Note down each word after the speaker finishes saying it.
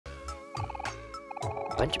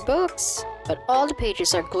bunch of books, but all the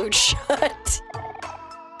pages are glued shut.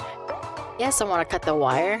 Yes, I want to cut the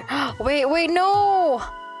wire. Wait, no!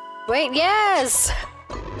 Wait, yes!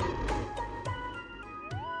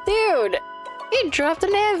 Dude, he dropped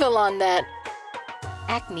an anvil on that.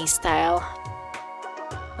 Acme style.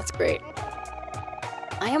 That's great.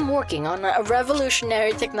 I am working on a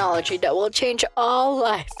revolutionary technology that will change all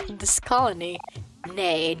life in this colony.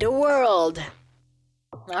 Nay, the world.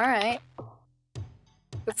 Alright.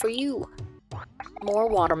 Good for you. More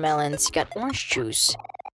watermelons. You got orange juice.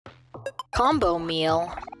 Combo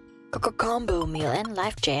meal. Combo meal and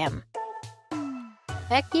life jam.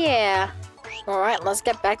 Heck yeah. Alright, let's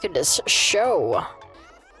get back to this show.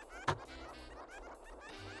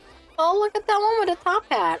 Oh, look at that one with a top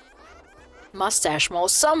hat. Mustache mole,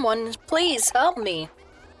 someone please help me.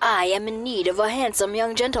 I am in need of a handsome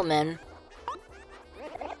young gentleman.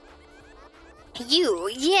 You,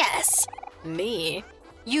 yes. Me?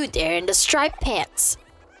 You there in the striped pants.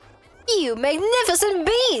 You magnificent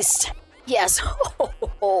beast! Yes,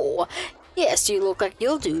 ho. Yes, you look like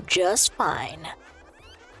you'll do just fine.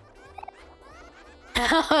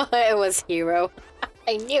 It was Hero.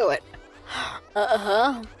 I knew it.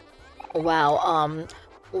 Uh-huh. Wow,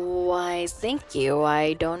 why, thank you.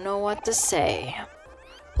 I don't know what to say.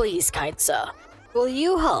 Please, kind sir, will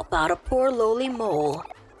you help out a poor lowly mole?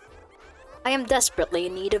 I am desperately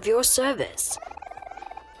in need of your service.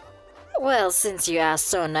 Well, since you asked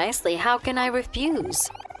so nicely, how can I refuse?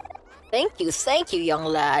 Thank you, young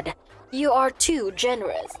lad. You are too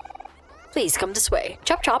generous. Please come this way.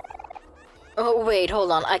 Chop chop. Oh, wait,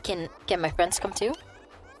 hold on. Can my friends come too?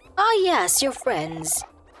 Ah, yes, your friends.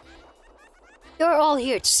 You're all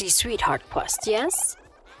here to see Sweetheart Quest, yes?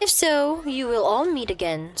 If so, you will all meet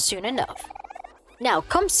again soon enough. Now,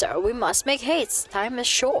 come, sir, we must make haste. Time is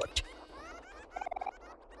short.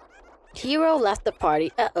 Hero left the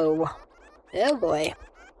party. Uh-oh. Oh, boy.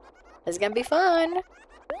 It's gonna be fun.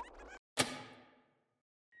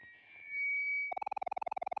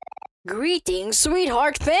 Greetings,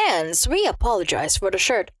 Sweetheart fans! We apologize for the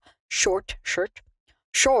short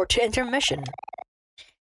intermission.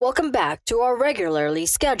 Welcome back to our regularly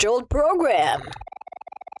scheduled program.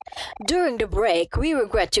 During the break, we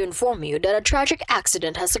regret to inform you that a tragic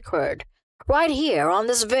accident has occurred right here on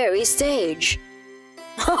this very stage.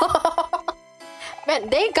 Man,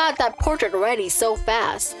 they got that portrait ready so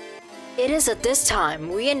fast. It is at this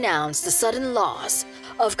time we announce the sudden loss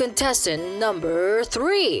of contestant number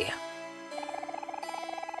 3.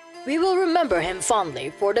 We will remember him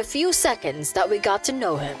fondly for the few seconds that we got to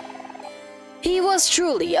know him. He was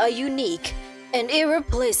truly a unique and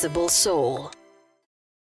irreplaceable soul.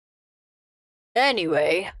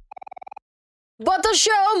 Anyway, but the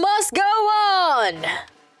show must go on!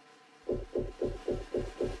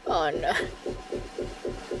 Oh no.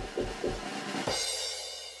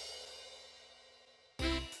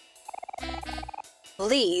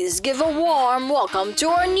 Please give a warm welcome to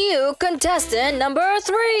our new contestant number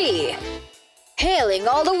 3. Hailing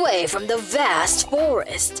all the way from the vast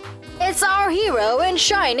forest, it's our hero in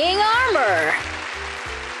shining armor.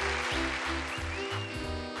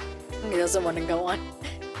 He doesn't want to go on.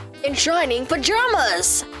 In shining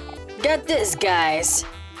pajamas. Get this, guys.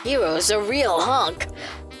 Hero's a real hunk,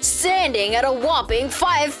 standing at a whopping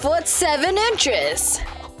 5'7".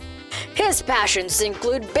 His passions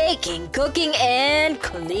include baking, cooking, and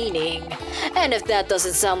cleaning. And if that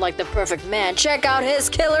doesn't sound like the perfect man, check out his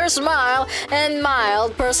killer smile and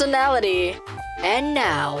mild personality. And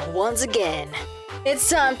now, once again, it's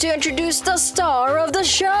time to introduce the star of the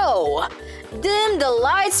show. Dim the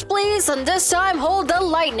lights, please, and this time hold the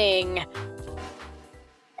lightning.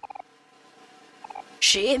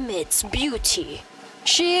 She emits beauty.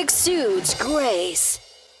 She exudes grace.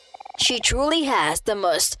 She truly has the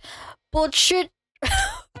most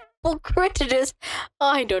pulchritudinous,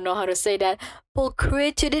 I don't know how to say that,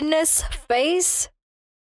 pulchritudinous face?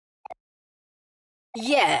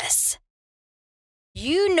 Yes.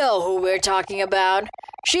 You know who we're talking about.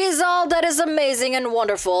 She's all that is amazing and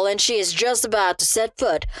wonderful, and she is just about to set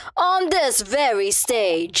foot on this very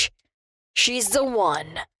stage. She's the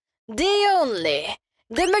one, the only,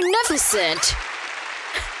 the magnificent.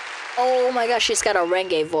 Oh my gosh, she's got a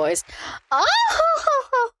Renge voice.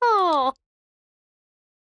 Oh!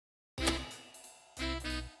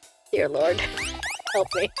 Dear Lord, help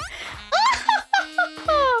me.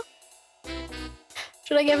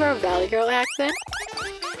 Should I give her a Valley Girl accent?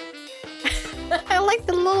 I like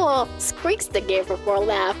the little squeaks they gave her for a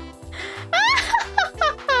laugh.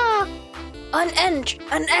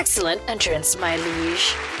 An excellent entrance, my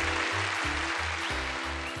liege.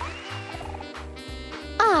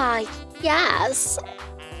 Ah, yes.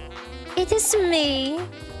 It is me.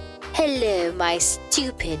 Hello, my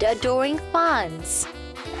stupid, adoring fans.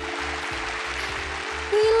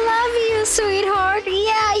 We love you, sweetheart.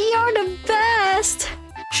 Yeah, you're the best.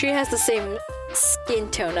 She has the same skin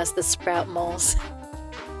tone as the Sprout Moles.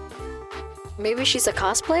 Maybe she's a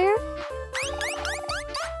cosplayer?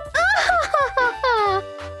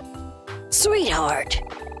 Sweetheart,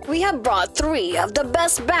 we have brought 3 of the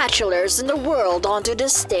best bachelors in the world onto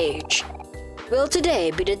this stage. Will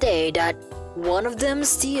today be the day that one of them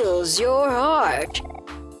steals your heart?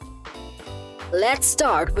 Let's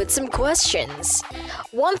start with some questions.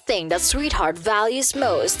 One thing that Sweetheart values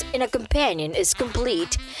most in a companion is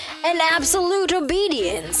complete and absolute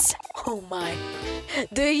obedience. Oh my.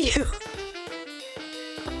 Do you?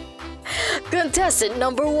 Contestant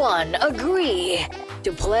number 1, agree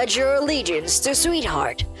to pledge your allegiance to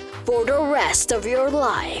Sweetheart for the rest of your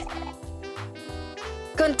life.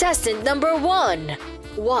 Contestant number 1,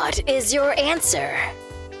 what is your answer?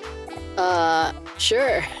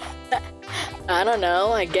 Sure. I don't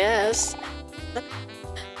know, I guess.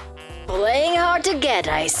 Playing hard to get,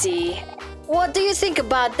 I see. What do you think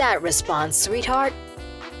about that response, Sweetheart?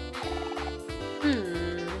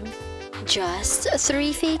 Just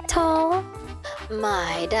 3 feet tall?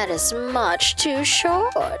 My, that is much too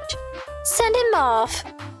short. Send him off.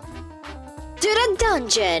 To the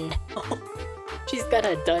dungeon. She's got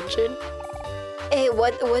a dungeon? Hey,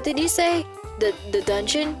 what did you say? The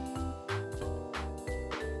dungeon?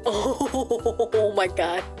 Oh my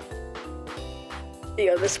god. The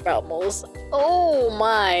other Sprout Moles. Oh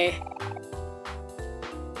my.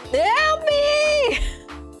 Help me!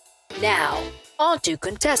 Now, on to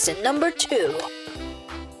contestant number 2.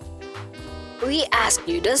 We ask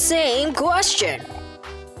you the same question.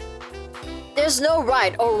 There's no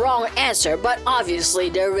right or wrong answer, but obviously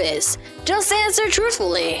there is. Just answer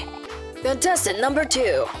truthfully. Contestant number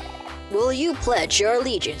 2. Will you pledge your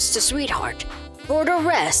allegiance to Sweetheart for the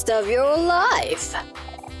rest of your life?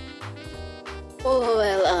 Oh,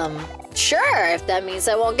 well, sure, if that means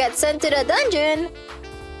I won't get sent to the dungeon.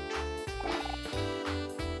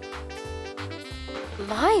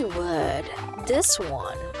 My word, this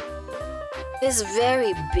one. His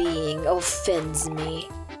very being offends me.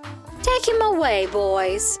 Take him away,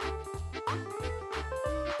 boys.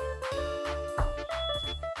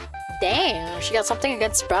 Damn, she got something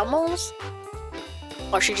against Sprout Moles?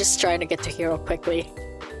 Or is she just trying to get to Hero quickly?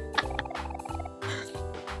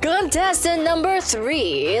 Contestant number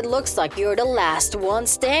 3. It looks like you're the last one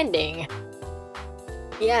standing.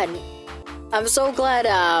 Yeah, I'm so glad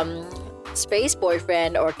Space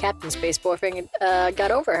Boyfriend or Captain Space Boyfriend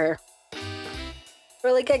got over her.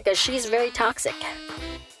 Really good, because she's very toxic.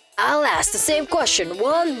 I'll ask the same question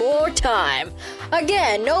one more time.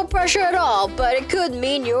 Again, no pressure at all, but it could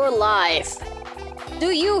mean your life. Do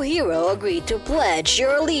you, Hero, agree to pledge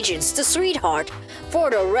your allegiance to Sweetheart for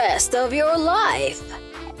the rest of your life?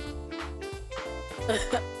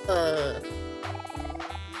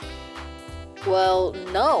 Well,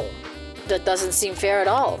 no. That doesn't seem fair at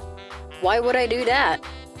all. Why would I do that?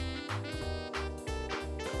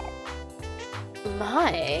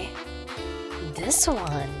 My, this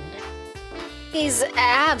one is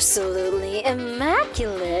absolutely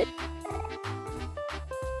immaculate.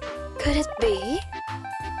 Could it be?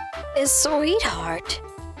 Is Sweetheart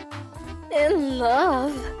in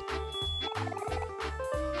love?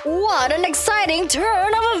 What an exciting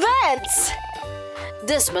turn of events!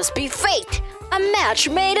 This must be fate, a match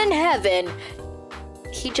made in heaven.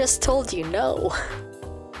 He just told you no.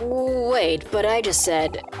 Wait, but I just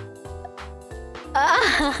said...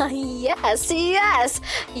 Ah, yes, yes,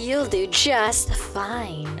 you'll do just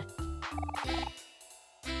fine.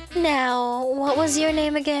 Now, what was your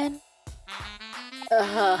name again?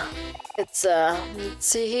 It's a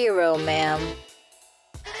Hero, ma'am.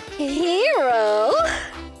 Hero?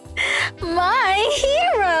 My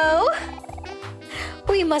hero!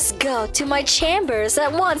 We must go to my chambers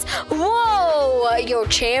at once. Whoa! Your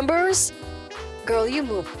chambers? Girl, you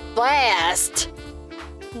move fast.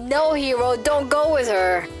 No, Hero, don't go with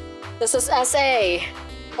her. This is SA.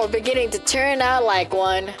 Or beginning to turn out like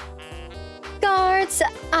one. Guards,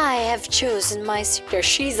 I have chosen my suitor.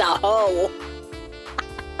 She's a hoe.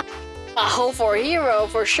 A hoe for Hero,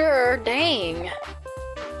 for sure. Dang.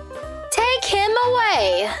 Take him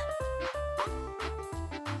away.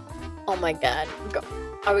 Oh my god.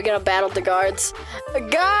 Are we gonna battle the guards?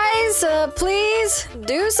 Guys, please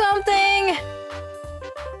do something.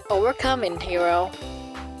 Oh, we're coming, Hero.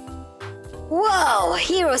 Whoa,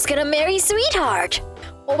 Hero's gonna marry Sweetheart.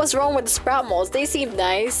 What was wrong with the Sprout Moles? They seemed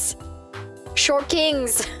nice. Short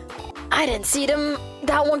Kings. I didn't see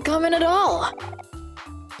that one coming at all.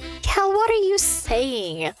 Kel, what are you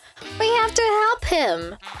saying? We have to help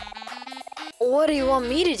him. What do you want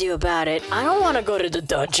me to do about it? I don't want to go to the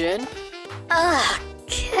dungeon. Ugh,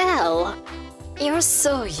 Kel. You're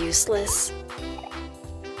so useless.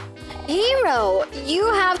 Hero, you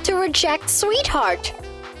have to reject Sweetheart.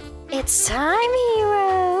 It's time,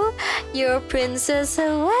 Hero. Your princess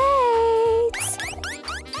awaits.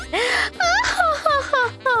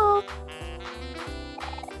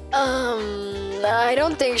 I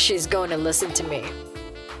don't think she's going to listen to me.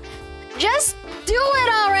 Just do it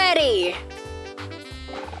already!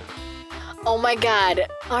 Oh my god.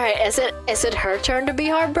 Alright, is it her turn to be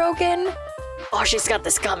heartbroken? Oh, she's got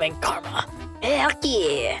this coming, Karma. Heck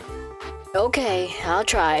yeah. Okay, I'll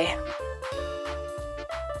try.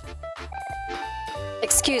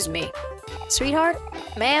 Excuse me. Sweetheart?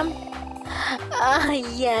 Ma'am? Ah,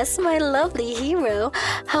 yes, my lovely hero.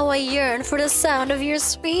 How I yearn for the sound of your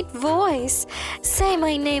sweet voice. Say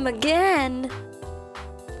my name again.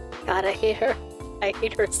 God, I hate her. I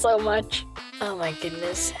hate her so much. Oh my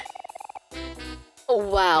goodness. Oh,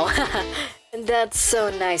 wow. That's so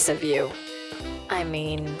nice of you. I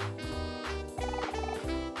mean...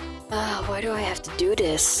 why do I have to do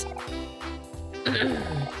this?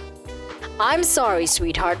 I'm sorry,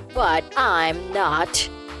 sweetheart, but I'm not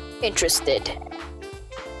interested.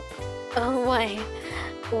 Oh, why?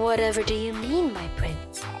 Whatever do you mean, my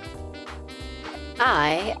prince?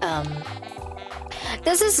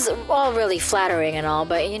 This is all really flattering and all,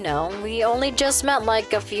 but you know, we only just met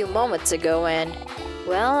like a few moments ago and,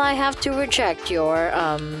 well, I have to reject your,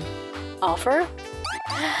 offer?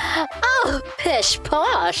 Oh, pish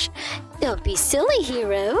posh! Don't be silly,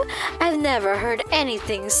 hero. I've never heard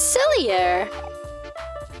anything sillier.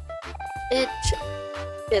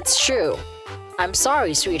 It's true. I'm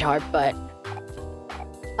sorry, sweetheart, but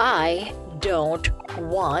I don't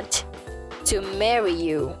want to marry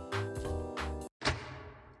you.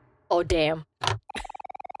 Oh, damn.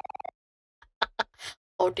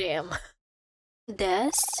 Oh, damn.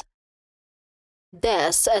 This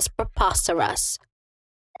is preposterous.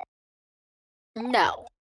 No.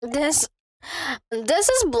 This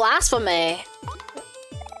is blasphemy.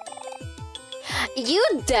 You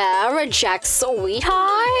dare reject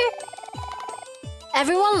Sweetheart?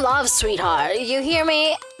 Everyone loves Sweetheart. You hear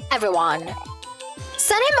me? Everyone.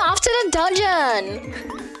 Send him off to the dungeon.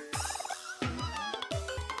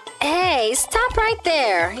 Hey, stop right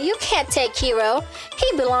there. You can't take Hero.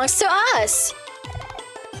 He belongs to us.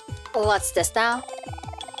 What's this now?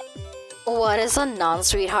 What is a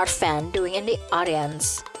non-Sweetheart fan doing in the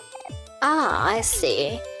audience? Ah, I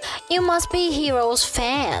see. You must be Hero's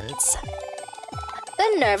fans.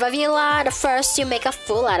 The nerve of you lot. First you make a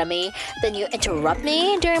fool out of me, then you interrupt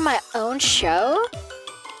me during my own show?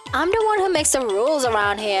 I'm the one who makes the rules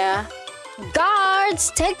around here.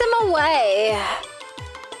 Guards, take them away.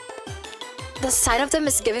 The sight of them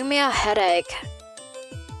is giving me a headache.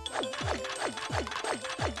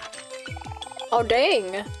 Oh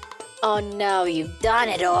dang. Oh no, you've done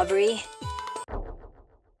it, Aubrey.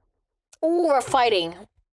 Ooh, we're fighting.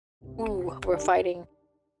 Ooh, we're fighting.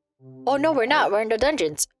 Oh no, we're not. We're in the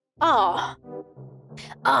dungeons. Oh.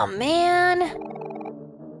 Oh man.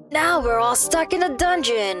 Now we're all stuck in a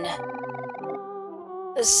dungeon.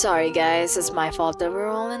 Sorry guys, it's my fault that we're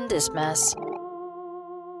all in this mess.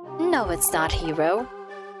 No, it's not, Hero.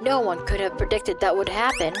 No one could have predicted that would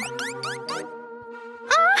happen.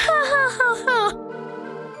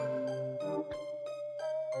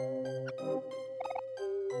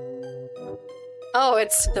 Oh,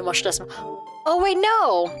 it's the mushroom. Oh wait,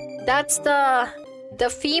 no! That's the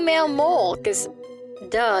female mole, cause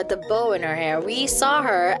the bow in her hair. We saw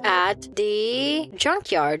her at the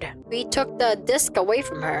junkyard. We took the disc away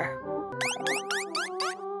from her.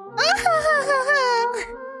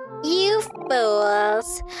 You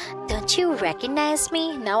fools! Don't you recognize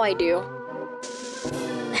me? Now I do.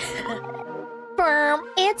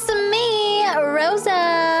 It's me,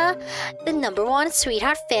 Rosa, the #1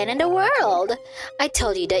 Sweetheart fan in the world. I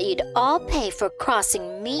told you that you'd all pay for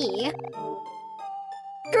crossing me.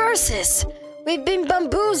 Curses! We've been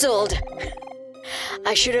bamboozled!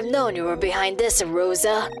 I should have known you were behind this,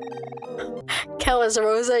 Rosa. Kel is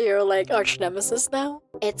Rosa, you're like arch nemesis now?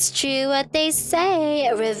 It's true what they say,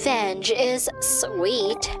 revenge is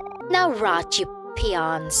sweet. Now rot, you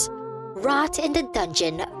peons. Rot in the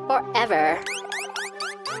dungeon forever.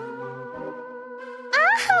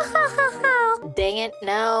 Dang it,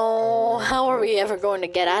 now how are we ever going to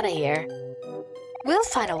get out of here? We'll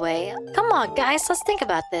find a way. Come on, guys, let's think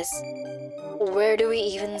about this. Where do we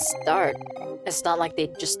even start? It's not like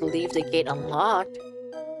they'd just leave the gate unlocked.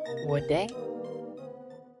 Would they?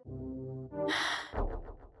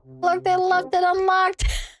 look, they left it unlocked.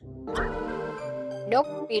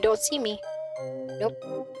 Nope, you don't see me. Nope.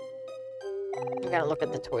 I'm gonna look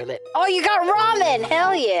at the toilet. Oh, you got ramen!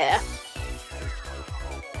 Hell yeah!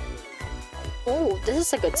 Oh, this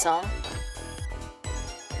is a good song.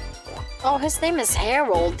 Oh, his name is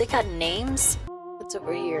Harold. They got names? What's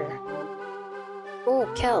over here? Oh,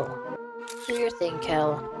 Kel. Do your thing,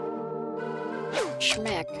 Kel.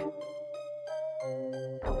 Schmeck.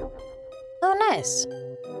 Oh, nice.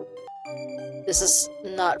 This is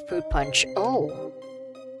not fruit punch. Oh.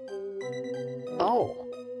 Oh.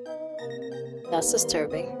 That's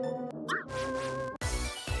disturbing.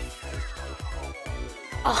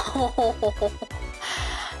 Oh.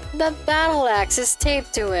 The battle axe is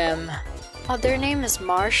taped to him. Oh, their name is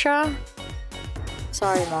Marsha?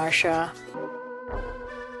 Sorry, Marsha.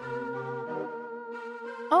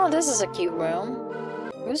 Oh, this is a cute room.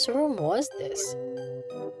 Whose room was this?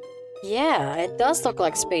 Yeah, it does look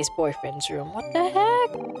like Space Boyfriend's room. What the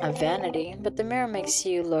heck? A vanity, but the mirror makes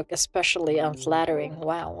you look especially unflattering.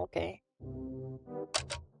 Wow, okay.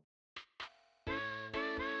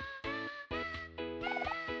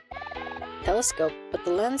 Telescope, but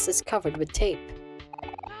the lens is covered with tape.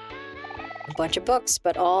 A bunch of books,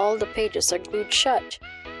 but all the pages are glued shut.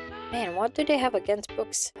 Man, what do they have against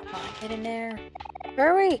books? Come on, get in there.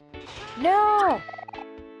 Hurry! No!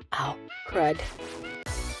 Ow, crud.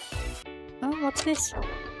 Oh, what's this?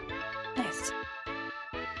 Nice.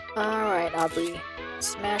 Alright, Aubrey.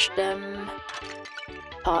 Smash them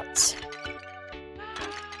pots.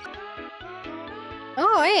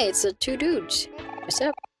 Oh, hey, it's the two dudes. What's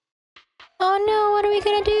up? Oh no, what are we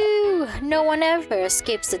gonna do? No one ever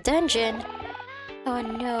escapes the dungeon. Oh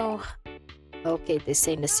no. Okay, they're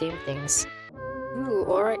saying the same things. Ooh,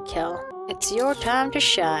 alright, Kel. It's your time to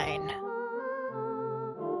shine.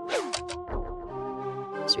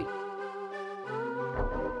 Sweet.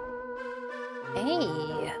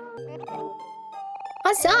 Hey.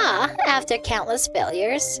 Huzzah! After countless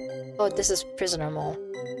failures. Oh, this is prisoner mole.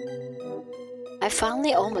 I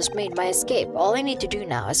finally almost made my escape. All I need to do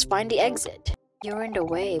now is find the exit. You're in the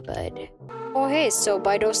way, bud. Oh hey, so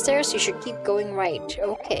by those stairs you should keep going right.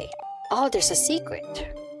 Okay. Oh, there's a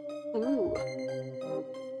secret. Ooh.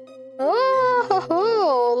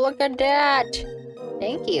 Oh, look at that.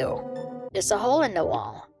 Thank you. There's a hole in the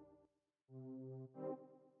wall.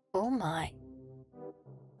 Oh my.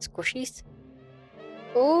 Squishies.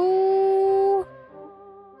 Oh.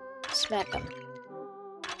 Smack them.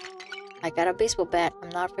 I got a baseball bat. I'm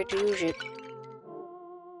not afraid to use it.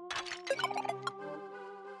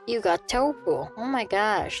 You got tofu. Oh my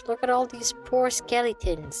gosh. Look at all these poor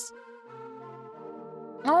skeletons.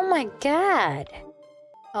 Oh my god.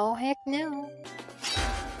 Oh heck no.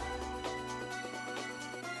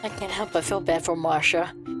 I can't help but feel bad for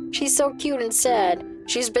Marsha. She's so cute and sad.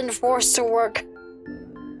 She's been forced to work.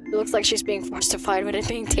 It looks like she's being forced to fight with it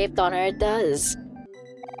being taped on her. It does.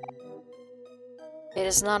 It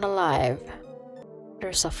is not alive.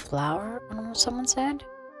 There's a flower on someone said?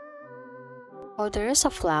 Oh, there is a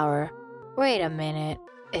flower. Wait a minute.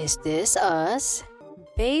 Is this us?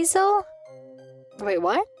 Basil? Wait,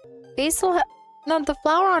 what? Basil? No, the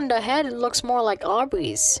flower on the head looks more like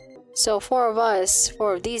Aubrey's. So 4 of us,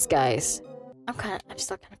 4 of these guys. I'm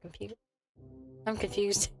still kind of confused. I'm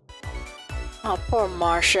confused. Oh, poor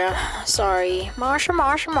Marsha. Sorry.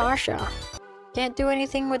 Marsha. Can't do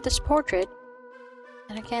anything with this portrait.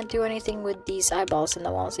 And I can't do anything with these eyeballs in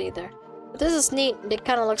the walls either. But this is neat. It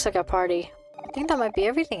kind of looks like a party. I think that might be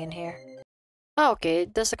everything in here. Oh, okay.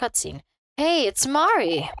 There's a cutscene. Hey, it's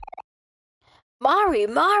Mari!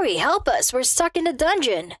 Mari, help us! We're stuck in the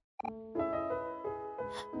dungeon!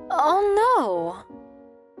 Oh no!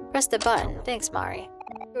 Press the button. Thanks, Mari.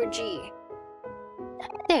 Or G.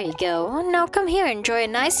 There you go. Now come here and enjoy a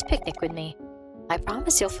nice picnic with me. I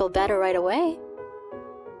promise you'll feel better right away.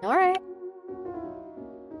 Alright.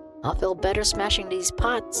 I'll feel better smashing these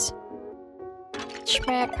pots.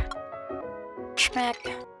 Schmack.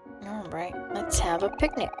 Schmack. Alright, let's have a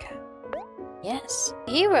picnic. Yes.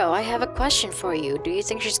 Hero, I have a question for you. Do you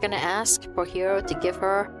think she's gonna ask for Hero to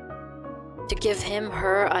give him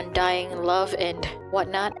her undying love and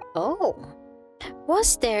whatnot? Oh.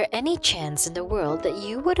 Was there any chance in the world that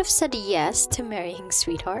you would have said yes to marrying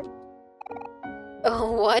Sweetheart?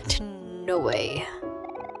 Oh, what? No way.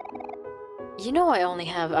 You know I only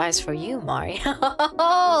have eyes for you, Mari.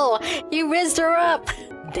 Oh, you rizzed her up!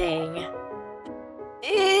 Dang.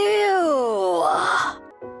 Ew!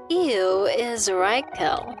 Ew is right,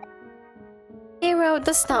 Kel. Hero,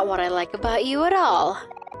 that's not what I like about you at all.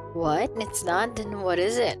 What? It's not? Then what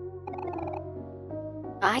is it?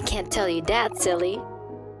 I can't tell you that, silly.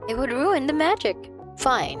 It would ruin the magic.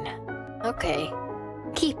 Fine. Okay,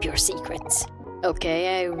 keep your secrets.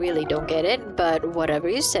 Okay, I really don't get it, but whatever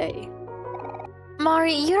you say.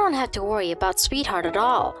 Mari, you don't have to worry about Sweetheart at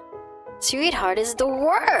all. Sweetheart is the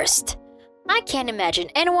worst! I can't imagine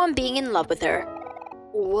anyone being in love with her.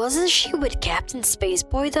 Wasn't she with Captain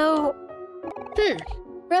Spaceboy though?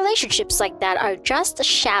 Relationships like that are just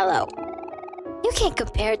shallow. You can't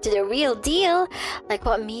compare it to the real deal, like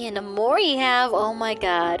what me and Omori have. Oh my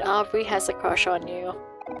god, Aubrey has a crush on you.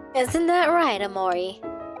 Isn't that right, Omori?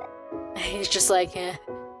 He's just like,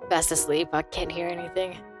 fast asleep, I can't hear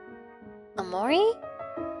anything. Omori?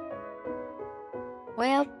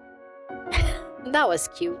 Well, that was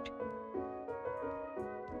cute.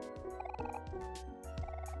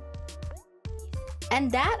 And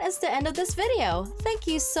that is the end of this video. Thank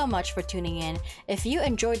you so much for tuning in. If you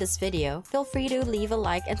enjoyed this video, feel free to leave a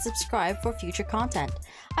like and subscribe for future content.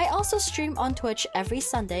 I also stream on Twitch every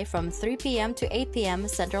Sunday from 3 p.m. to 8 p.m.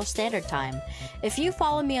 Central Standard Time. If you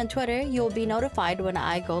follow me on Twitter, you'll be notified when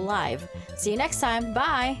I go live. See you next time.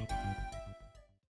 Bye!